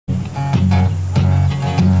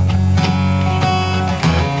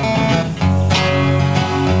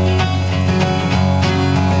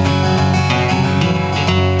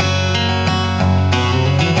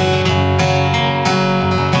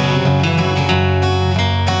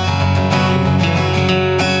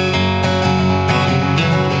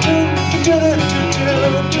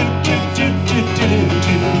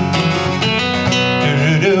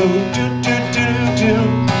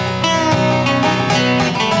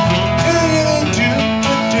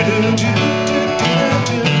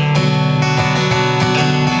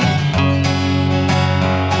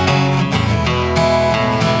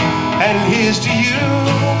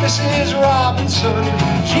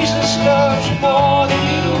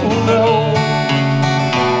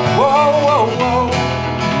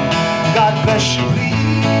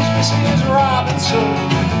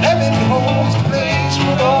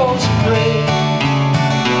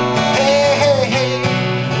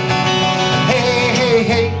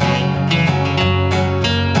hey.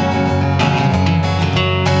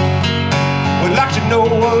 We'd like to know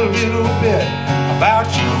a little bit about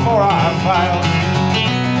you for our file.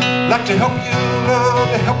 Like to help you learn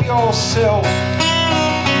to help yourself.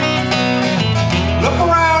 Look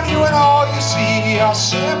around you and all you see are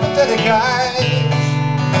sympathetic eyes.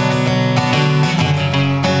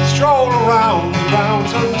 Stroll around the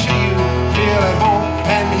grounds until you feel at home.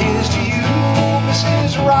 And here's to you,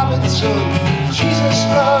 Mrs. Robinson. Jesus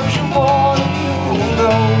loves you more than you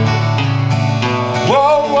know.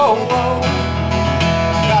 Whoa, whoa, whoa.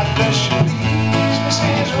 God bless you, please,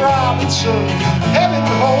 Mrs. Robinson. Heaven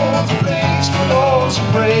holds a place for those who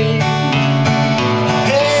pray.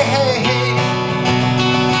 Hey, hey, hey.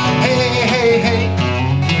 Hey, hey, hey.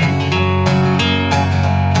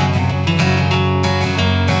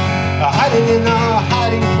 Hiding in a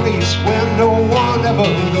hiding place where no one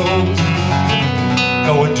ever goes.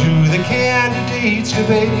 Going to the candidates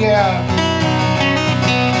debate, yeah.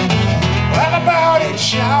 Laugh about it,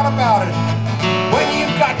 shout about it, when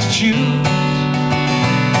you've got to choose.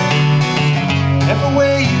 Every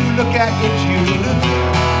way you look at it, you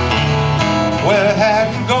lose. Where have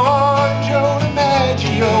you gone, Joe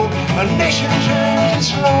DiMaggio? A nation turns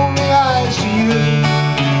its lonely eyes to you.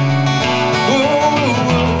 Ooh,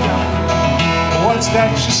 what's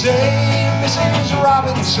that you say, Mrs.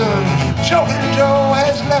 Robinson? Choking Joe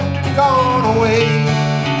has left and gone away.